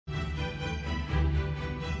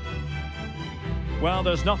Well,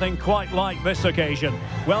 there's nothing quite like this occasion.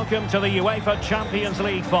 Welcome to the UEFA Champions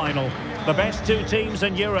League final. The best two teams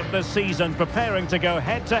in Europe this season preparing to go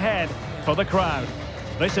head-to-head for the crowd.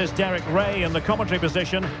 This is Derek Ray in the commentary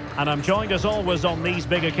position, and I'm joined as always on these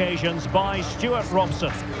big occasions by Stuart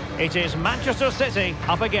Robson. It is Manchester City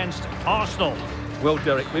up against Arsenal. Well,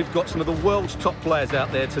 Derek, we've got some of the world's top players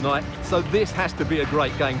out there tonight, so this has to be a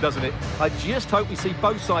great game, doesn't it? I just hope we see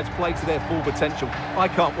both sides play to their full potential. I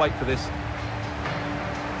can't wait for this.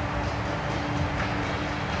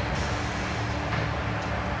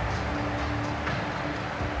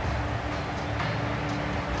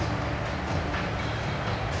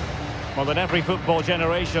 Well, in every football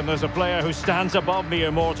generation, there's a player who stands above the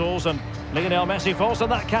immortals, and Lionel Messi falls in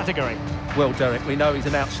that category. Well, Derek, we know he's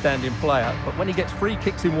an outstanding player, but when he gets free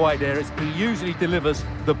kicks in wide areas, he usually delivers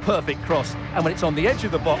the perfect cross. And when it's on the edge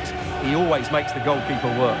of the box, he always makes the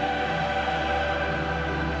goalkeeper work.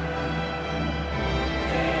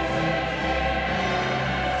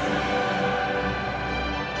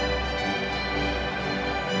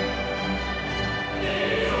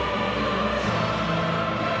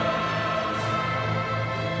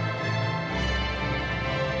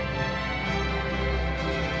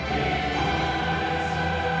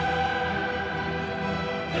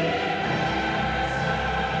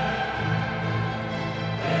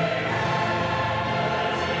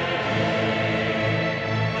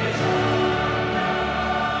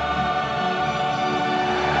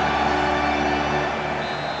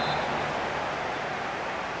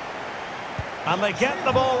 And they get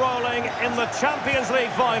the ball rolling in the Champions League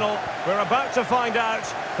final. We're about to find out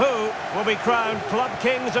who will be crowned Club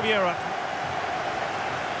Kings of Europe.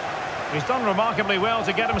 He's done remarkably well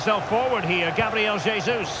to get himself forward here, Gabriel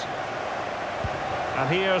Jesus. And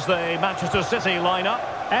here's the Manchester City lineup.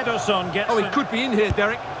 Ederson gets... Oh, he could be in here,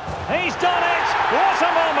 Derek. He's done it! What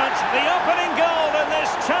a moment! The opening goal in this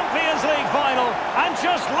Champions League final. And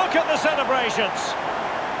just look at the celebrations.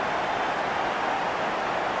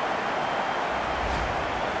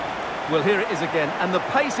 Well, here it is again, and the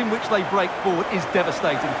pace in which they break forward is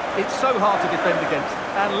devastating. It's so hard to defend against,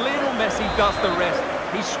 and Lionel Messi does the rest.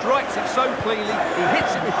 He strikes it so cleanly, he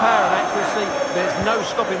hits it with power and accuracy. There's no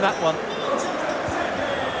stopping that one.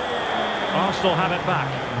 Arsenal have it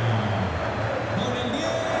back.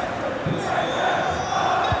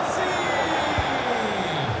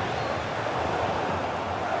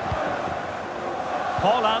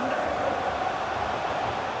 Holland.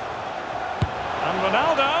 And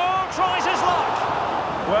Ronaldo tries his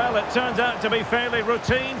luck. Well, it turns out to be fairly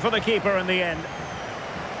routine for the keeper in the end.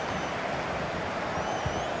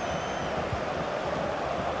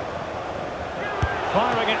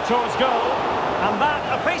 Firing it towards goal. And that,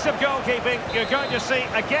 a piece of goalkeeping you're going to see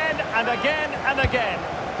again and again and again.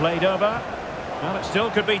 Played over. Well, it still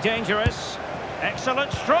could be dangerous.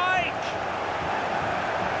 Excellent strike.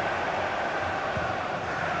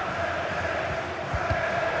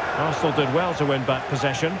 Arsenal did well to win back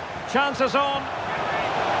possession. Chances on.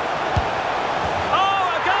 Oh,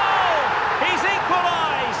 a goal! He's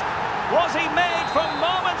equalised! Was he made from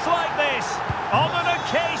moments like this? On an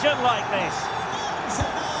occasion like this?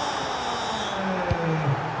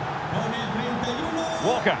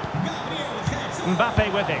 Walker.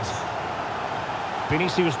 Mbappe with it.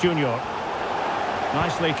 Vinicius Junior.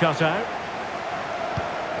 Nicely cut out.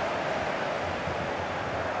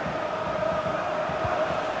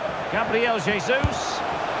 Gabriel Jesus.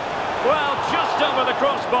 Well, just over the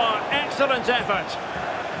crossbar. Excellent effort.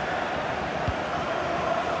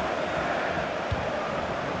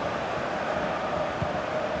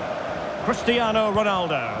 Cristiano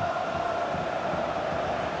Ronaldo.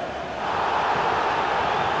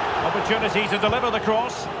 Opportunity to deliver the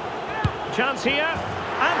cross. Chance here.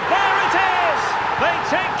 And there it is! They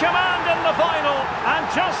take command in the final. And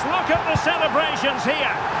just look at the celebrations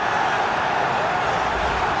here.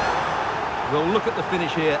 Well, look at the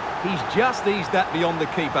finish here. He's just eased that beyond the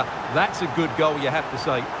keeper. That's a good goal, you have to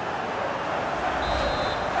say.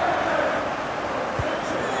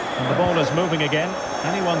 And the ball is moving again.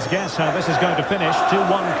 Anyone's guess how this is going to finish.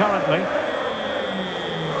 2-1 currently.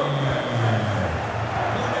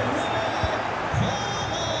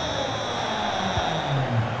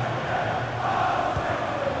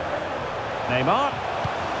 Neymar.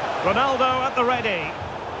 Ronaldo at the ready.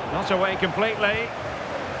 Not away completely.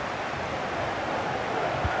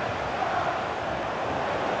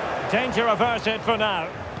 Danger averted for now.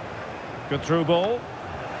 Good through ball.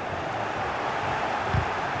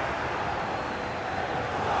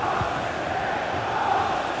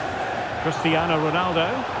 Cristiano Ronaldo.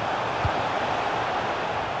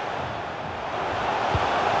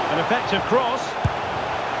 An effective cross.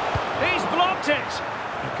 He's blocked. nicked it.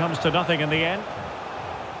 It comes to nothing in the end.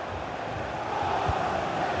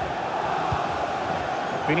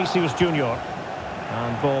 Vinicius Junior.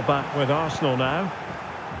 And ball back with Arsenal now.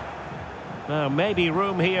 Now, maybe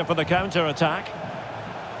room here for the counter-attack.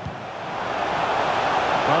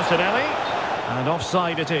 Martinelli. And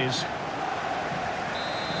offside it is.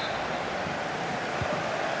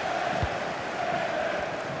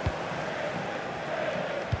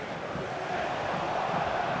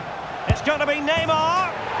 It's going to be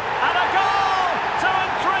Neymar. And a goal to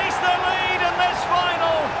increase the lead in this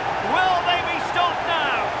final. Will they be stopped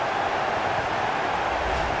now?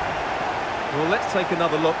 Well, let's take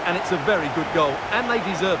another look, and it's a very good goal. And they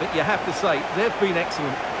deserve it, you have to say. They've been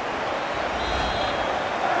excellent.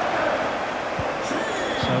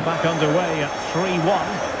 So back underway at 3-1.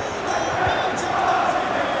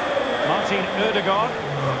 Martin Ødegaard.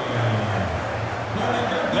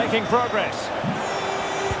 Making progress.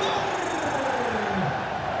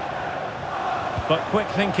 But quick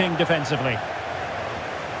thinking defensively.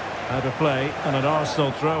 Out of play and an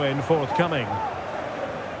Arsenal throw-in forthcoming.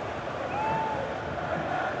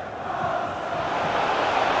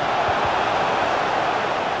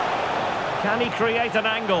 Can he create an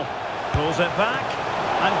angle? Pulls it back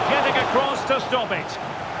and getting across to stop it.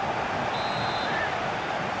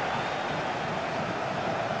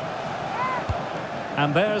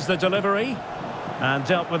 And there's the delivery. And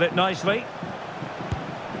dealt with it nicely.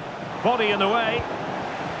 Body in the way.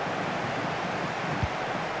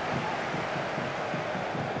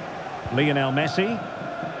 Lionel Messi.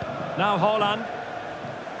 Now Haaland.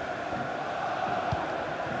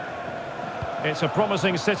 It's a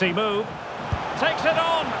promising City move. Takes it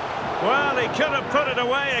on. Well, he could have put it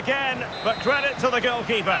away again, but credit to the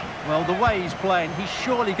goalkeeper. Well, the way he's playing, he's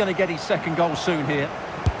surely going to get his second goal soon here.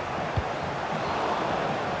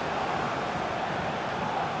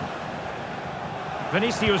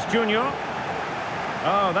 Vinicius Junior.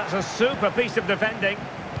 Oh, that's a super piece of defending.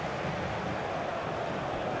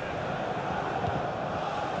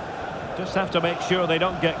 Just have to make sure they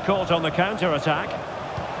don't get caught on the counter-attack.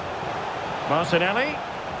 Martinelli.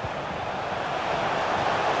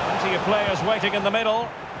 Plenty of players waiting in the middle.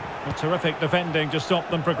 A terrific defending to stop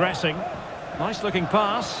them progressing. Nice looking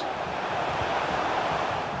pass.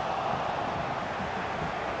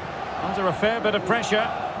 Under a fair bit of pressure.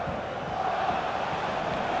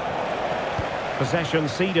 Possession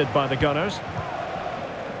ceded by the Gunners.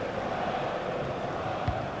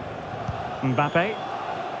 Mbappe.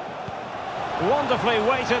 Wonderfully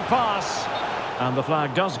weighted pass. And the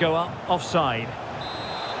flag does go up, offside.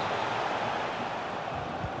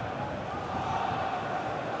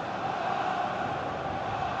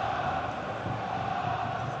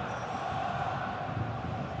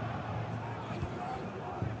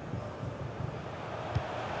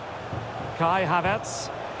 Kai Havertz.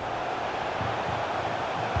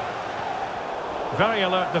 Very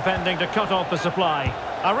alert defending to cut off the supply.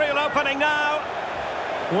 A real opening now.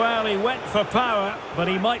 Well, he went for power, but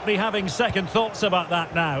he might be having second thoughts about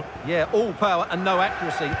that now. Yeah, all power and no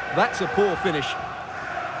accuracy. That's a poor finish.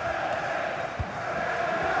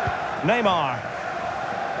 Neymar.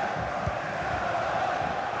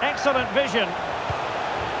 Excellent vision.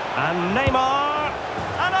 And Neymar.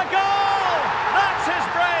 And a goal! That's his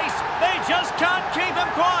brace. They just can't keep him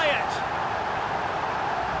quiet.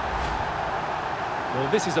 Well,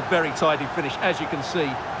 this is a very tidy finish, as you can see.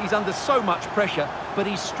 He's under so much pressure, but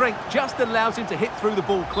his strength just allows him to hit through the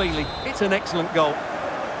ball cleanly. It's an excellent goal.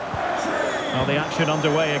 Well, the action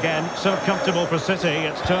underway again. So comfortable for City,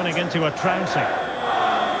 it's turning into a trouncing.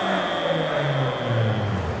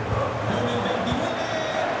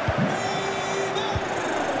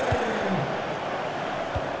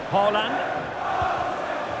 Haaland.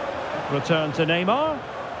 Return to Neymar.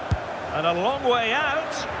 And a long way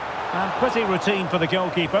out. And pretty routine for the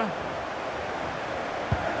goalkeeper.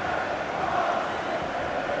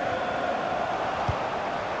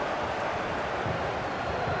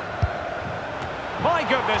 My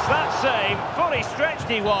goodness, that save. Fully stretched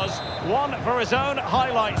he was. One for his own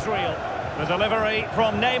highlights reel. The delivery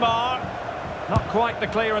from Neymar. Not quite the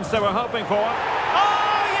clearance they were hoping for.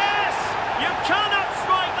 Oh, yes! You cannot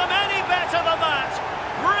strike them any better than that.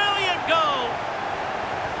 Brilliant goal.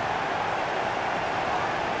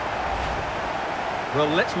 Well,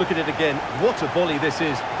 let's look at it again. What a volley this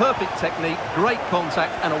is. Perfect technique, great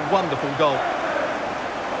contact, and a wonderful goal.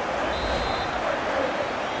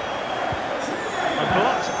 A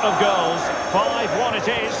glut of goals. 5-1 it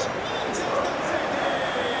is.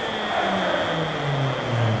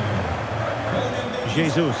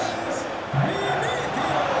 Jesus.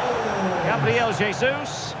 Gabriel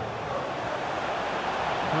Jesus.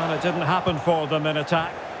 Well, it didn't happen for them in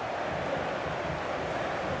attack.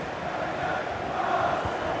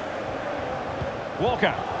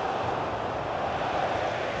 Walker.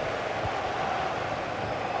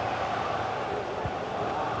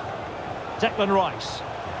 Declan Rice.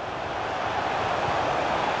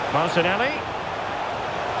 Martinelli.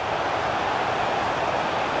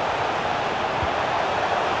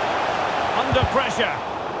 Under pressure.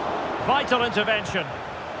 Vital intervention.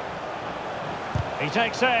 He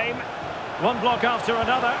takes aim. One block after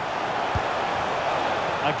another.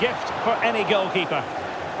 A gift for any goalkeeper.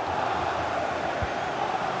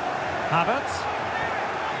 Havertz.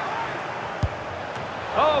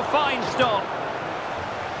 Oh, fine stop.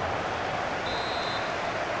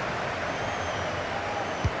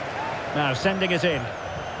 Now sending it in.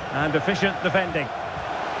 And efficient defending.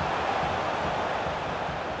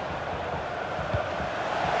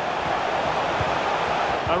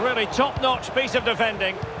 A really top-notch piece of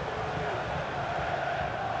defending.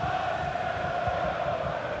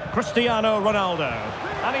 Cristiano Ronaldo.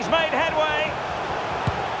 And he's made headway.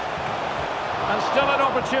 And still an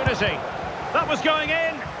opportunity. That was going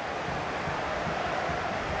in.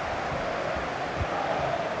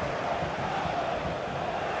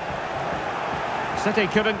 City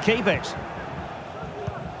couldn't keep it.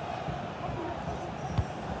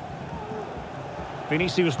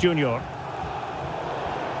 Vinicius Junior.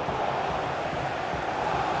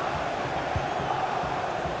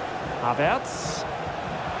 Havertz.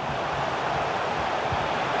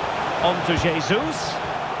 On to Jesus.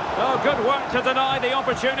 Oh, good work to deny the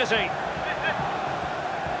opportunity.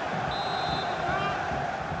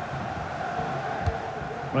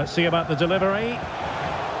 Let's see about the delivery.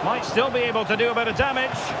 Might still be able to do a bit of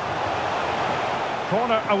damage.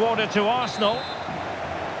 Corner awarded to Arsenal.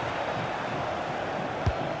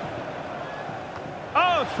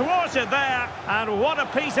 Oh, thwarted there. And what a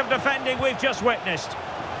piece of defending we've just witnessed.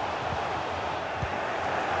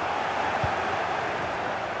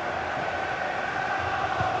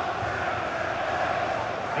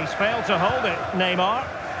 He's failed to hold it, Neymar.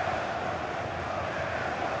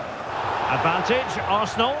 Advantage,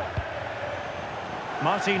 Arsenal.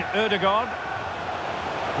 Martin Ødegaard.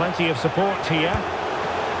 Plenty of support here.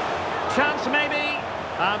 Chance maybe.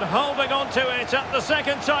 And holding on to it at the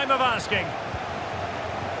second time of asking.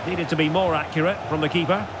 Needed to be more accurate from the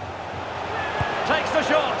keeper. Takes the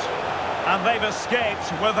shot. And they've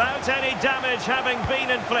escaped without any damage having been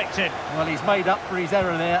inflicted. Well, he's made up for his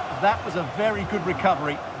error there. That was a very good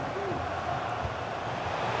recovery.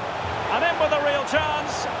 And in with a real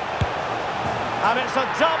chance. And it's a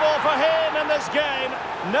double for him in this game.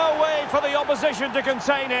 No way for the opposition to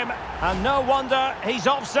contain him. And no wonder he's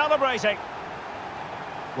off celebrating.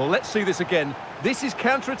 Well, let's see this again. This is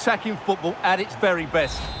counter-attacking football at its very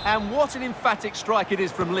best. And what an emphatic strike it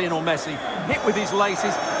is from Lionel Messi. Hit with his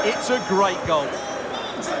laces, it's a great goal.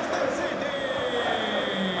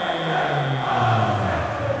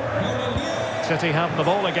 City have the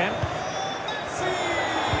ball again.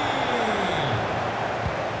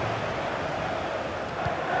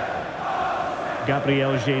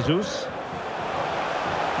 Gabriel Jesus.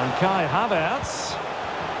 And Kai Havertz.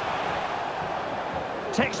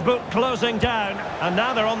 Textbook closing down, and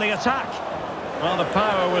now they're on the attack. Well, the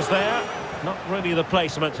power was there. Not really the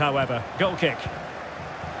placement, however. Goal kick.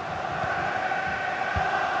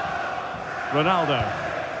 Ronaldo.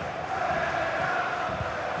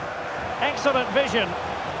 Excellent vision.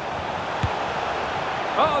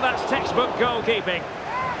 Oh, that's textbook goalkeeping.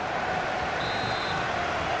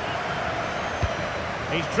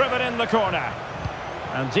 He's driven in the corner.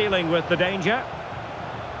 And dealing with the danger.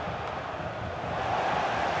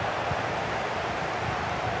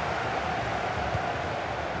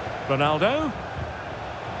 Ronaldo.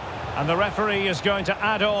 And the referee is going to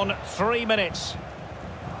add on 3 minutes.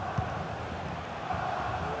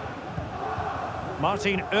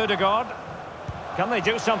 Martin Ødegaard. Can they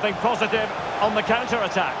do something positive on the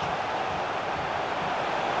counter-attack?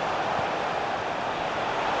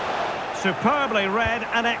 Superbly read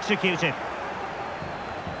and executed.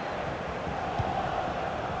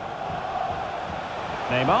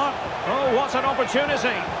 Neymar. Oh, what an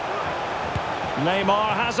opportunity.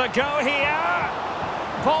 Neymar has a go here.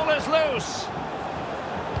 Ball is loose.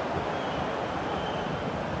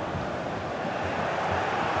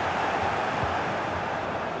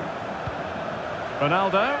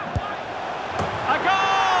 Ronaldo. A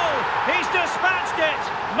goal! He's dispatched it,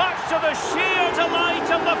 much to the sheer delight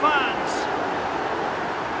of the fans.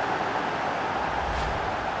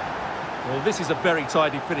 Well, this is a very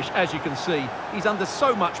tidy finish, as you can see. He's under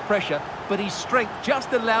so much pressure, but his strength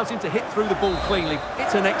just allows him to hit through the ball cleanly.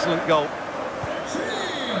 It's an excellent goal.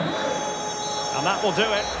 And that will do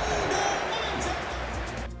it.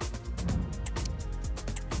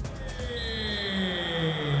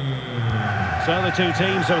 So the two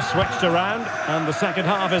teams have switched around and the second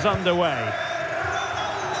half is underway.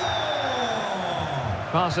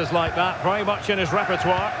 Passes like that, very much in his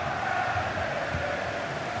repertoire.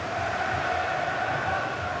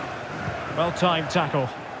 Well-timed tackle.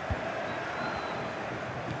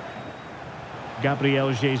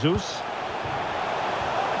 Gabriel Jesus.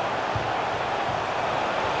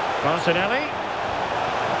 Martinelli.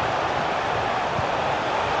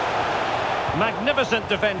 Magnificent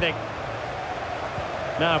defending.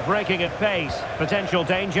 Now breaking at pace. Potential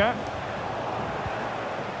danger.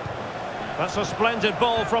 That's a splendid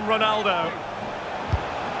ball from Ronaldo.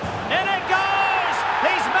 In it goes!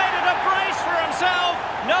 He's made it a brace for himself.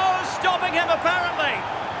 No stopping him, apparently.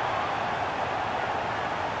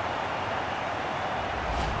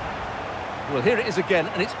 Well, here it is again,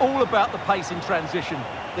 and it's all about the pace in transition.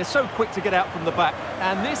 They're so quick to get out from the back,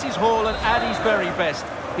 and this is Haaland at his very best.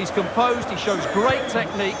 He's composed, he shows great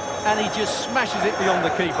technique, and he just smashes it beyond the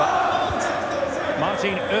keeper.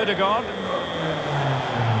 Martin Ødegaard.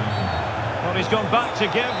 Well, he's gone back to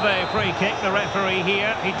give the free kick, the referee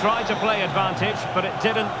here. He tried to play advantage, but it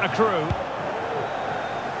didn't accrue.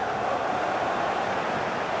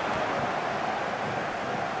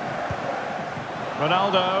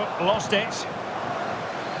 Ronaldo lost it.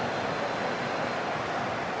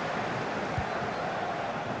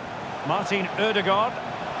 Martin Ødegaard.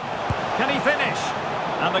 Can he finish?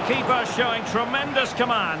 And the keeper showing tremendous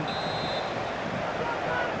command.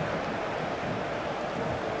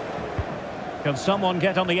 Can someone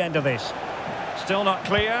get on the end of this? Still not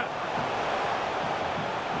clear.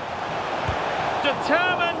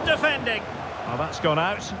 Determined defending. Well, that's gone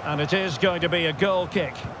out, and it is going to be a goal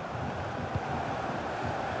kick.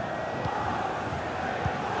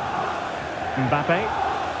 Mbappe.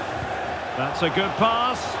 That's a good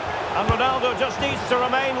pass. And Ronaldo just needs to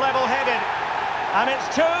remain level-headed. And it's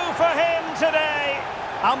two for him today.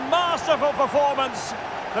 A masterful performance.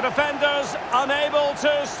 The defenders unable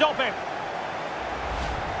to stop him.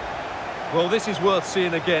 Well, this is worth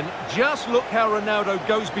seeing again. Just look how Ronaldo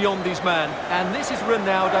goes beyond his man. And this is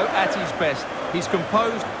Ronaldo at his best. He's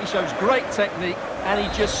composed, he shows great technique, and he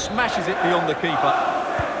just smashes it beyond the keeper.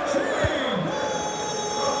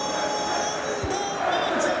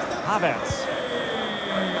 Havertz.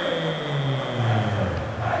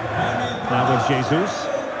 Now with Jesus.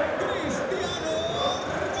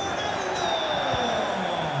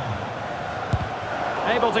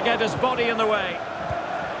 Able to get his body in the way.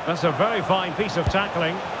 That's a very fine piece of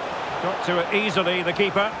tackling. Got to it easily, the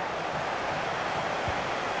keeper.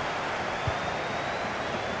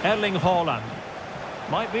 Erling Haaland.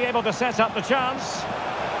 Might be able to set up the chance.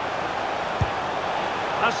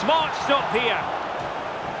 A smart stop here.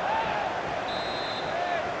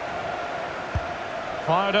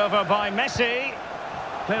 Fired over by Messi.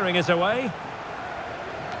 Clearing his away.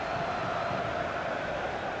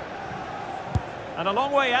 And a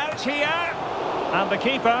long way out here. And the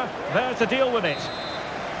keeper there to deal with it.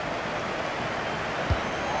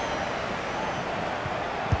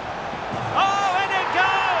 Oh, and it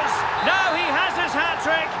goes! Now he has his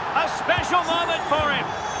hat-trick. A special moment for him.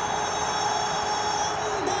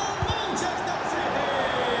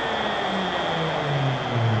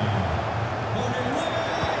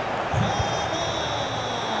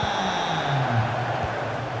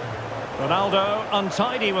 Ronaldo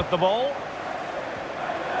untidy with the ball.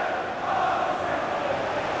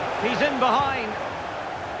 He's in behind.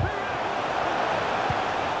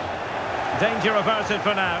 Danger averted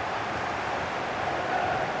for now.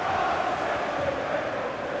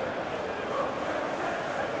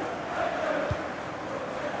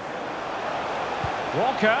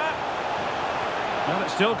 Walker. Well, it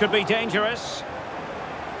still could be dangerous.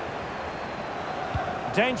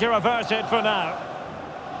 Danger averted for now.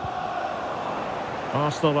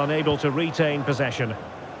 Arsenal unable to retain possession.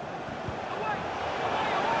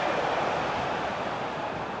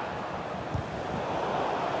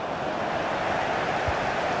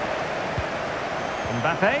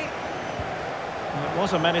 Mbappe. It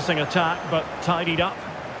was a menacing attack, but tidied up.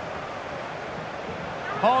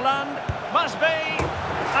 Haaland must be.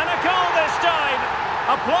 And a goal this time.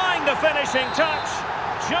 Applying the finishing touch.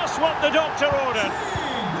 Just what the doctor ordered.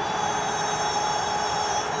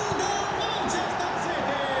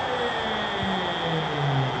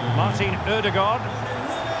 Martin Ødegaard.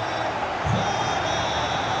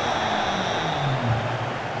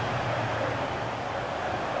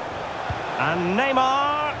 And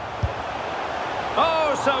Neymar.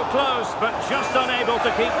 Oh, so close, but just unable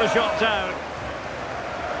to keep the shot down.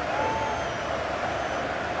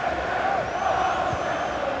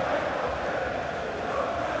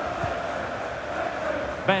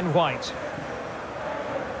 Ben White.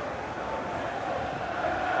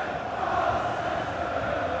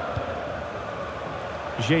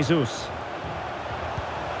 Jesus.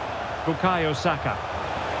 Bukayo Saka.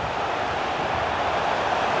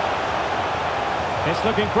 It's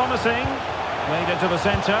looking promising. Played into the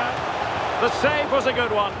centre. The save was a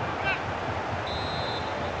good one.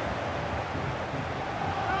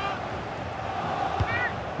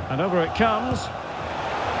 And over it comes.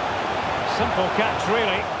 Simple catch,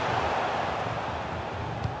 really.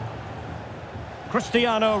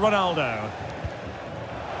 Cristiano Ronaldo.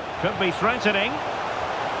 Could be threatening.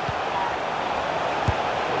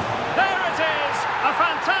 There it is! A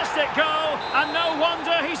fantastic goal, and no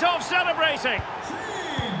wonder he's off celebrating.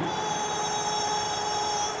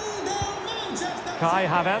 Kai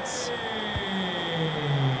Havertz.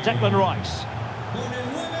 Declan Rice.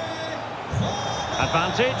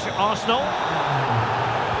 Advantage, Arsenal.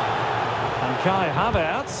 And Kai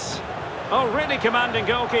Havertz. Oh, really commanding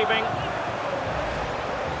goalkeeping.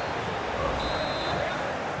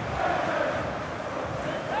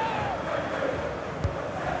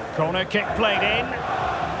 Corner kick played in.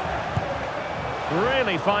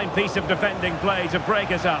 Really fine piece of defending play to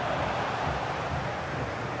break us up.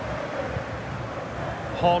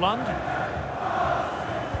 Haaland.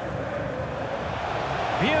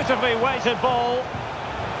 Beautifully weighted ball.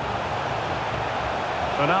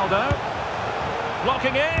 Ronaldo.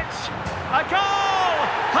 Blocking it. A goal!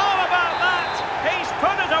 How about that? He's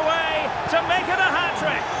put it away to make it a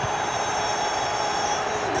hat-trick.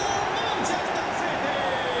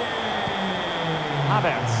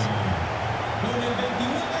 Havertz.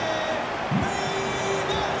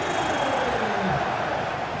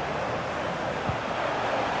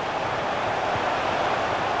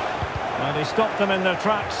 Well, he stopped them in their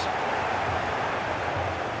tracks.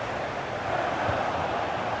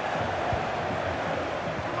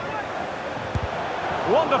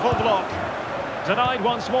 Wonderful block. Denied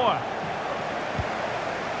once more.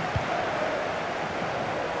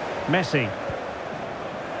 Messi.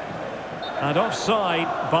 And offside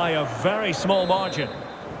by a very small margin.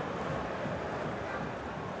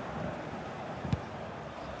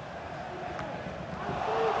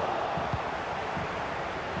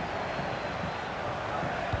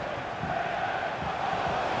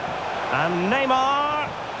 And Neymar.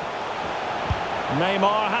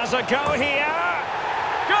 Neymar has a go here.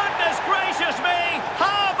 Goodness gracious me!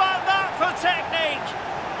 How about that for technique?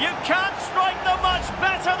 You can't strike them much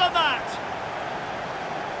better than that.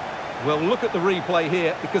 Well, look at the replay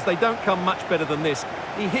here, because they don't come much better than this.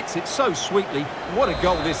 He hits it so sweetly. What a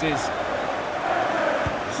goal this is.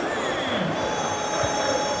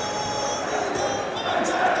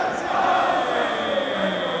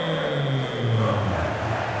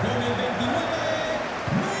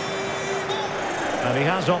 And he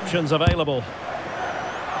has options available.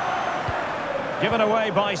 Given away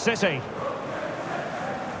by City.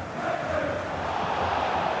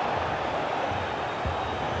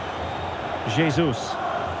 Jesus.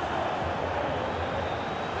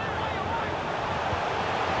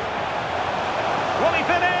 Will he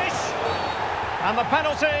finish? And the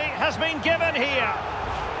penalty has been given here.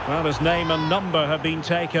 Well, his name and number have been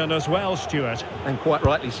taken as well, Stuart. And quite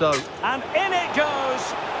rightly so. And in it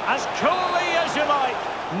goes, as coolly as you like.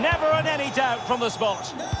 Never in any doubt from the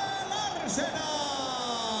spot.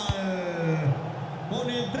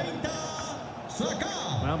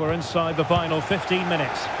 Well, we're inside the final 15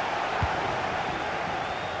 minutes.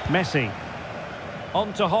 Messi.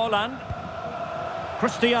 On to Haaland.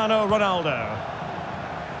 Cristiano Ronaldo.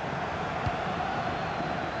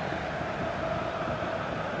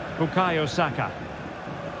 Bukayo Saka.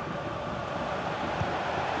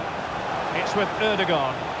 It's with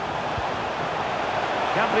Ødegaard.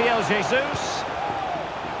 Gabriel Jesus.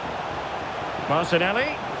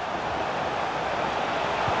 Martinelli.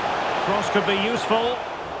 Cross could be useful.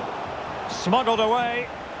 Smuggled away.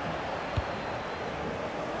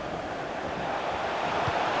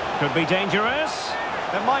 Could be dangerous.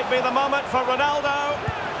 It might be the moment for Ronaldo.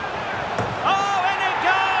 Oh, in it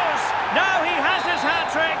goes! Now he has his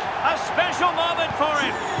hat-trick. A special moment for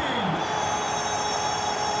him.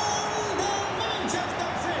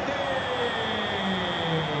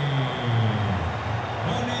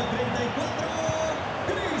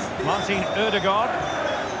 Martin Ødegaard.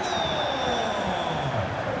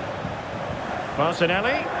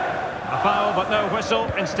 Martinelli. A foul, but no whistle.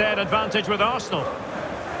 Instead, advantage with Arsenal.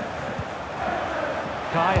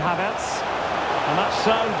 Kai Havertz. And that's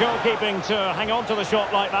sound goalkeeping to hang on to the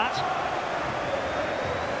shot like that.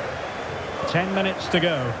 10 minutes to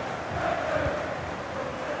go.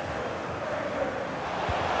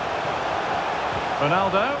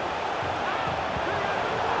 Ronaldo.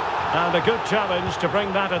 And a good challenge to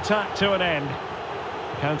bring that attack to an end.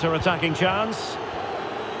 Counter-attacking chance.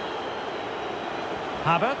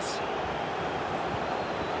 Havertz.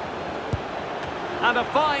 And a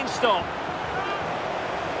fine stop.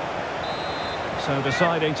 So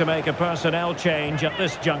deciding to make a personnel change at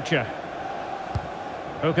this juncture.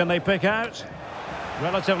 Who can they pick out?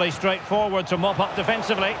 Relatively straightforward to mop up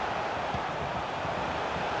defensively.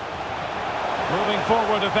 Moving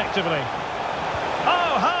forward effectively.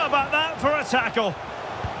 Oh, how about that for a tackle?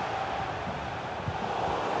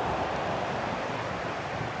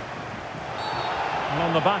 And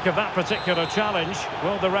on the back of that particular challenge,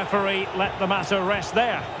 will the referee let the matter rest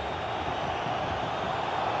there?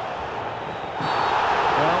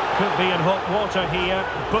 Well, could be in hot water here,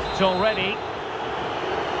 booked already.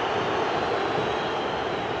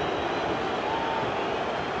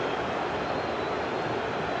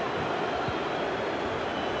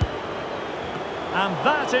 And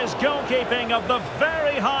that is goalkeeping of the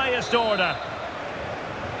very highest order.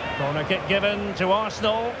 Corner kick given to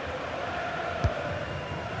Arsenal.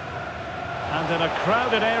 And in a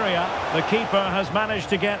crowded area, the keeper has managed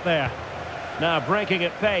to get there. Now breaking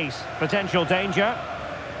at pace, potential danger.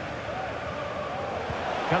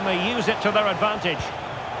 Can they use it to their advantage?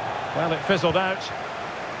 Well, it fizzled out.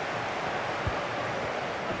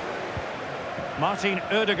 Martin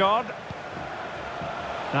Ødegaard.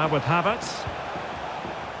 Now with Havertz.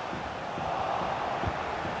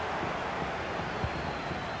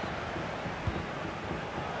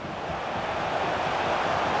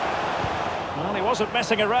 Well, he wasn't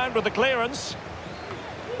messing around with the clearance.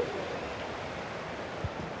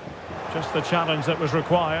 Just the challenge that was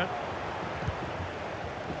required.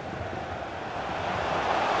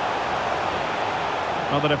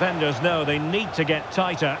 Well, the defenders know they need to get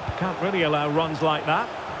tighter. Can't really allow runs like that.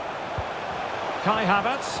 Kai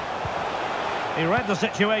Havertz. He read the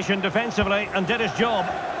situation defensively and did his job.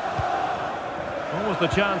 What was the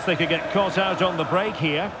chance they could get caught out on the break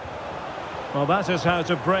here? Well, that is how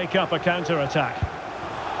to break up a counter-attack.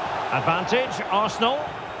 Advantage, Arsenal.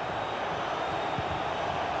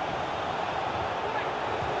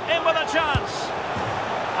 In with a chance.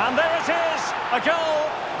 And there it is, a goal.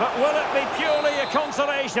 But will it be purely a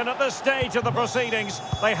consolation at this stage of the proceedings?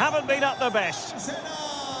 They haven't been at their best.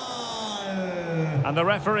 And the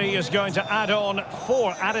referee is going to add on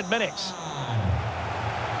 4 added minutes.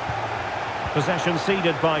 Possession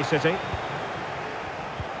ceded by City.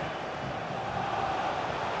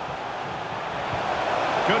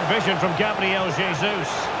 Good vision from Gabriel Jesus.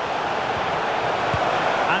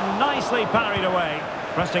 And nicely parried away.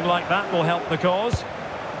 Pressing like that will help the cause.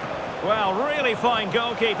 Well, really fine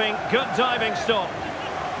goalkeeping. Good diving stop.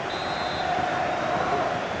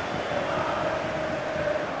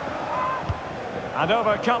 And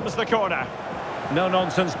over comes the corner.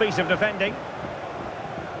 No-nonsense piece of defending.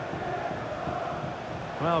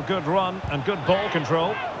 Well, good run and good ball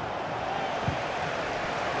control.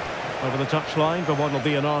 Over the touchline for what will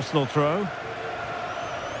be an Arsenal throw.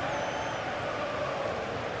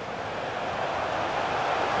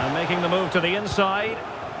 And making the move to the inside.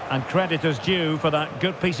 And credit is due for that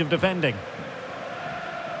good piece of defending.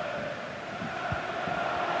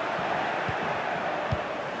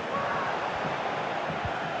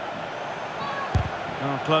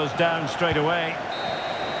 Oh, closed down straight away.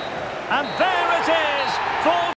 And there it is! Full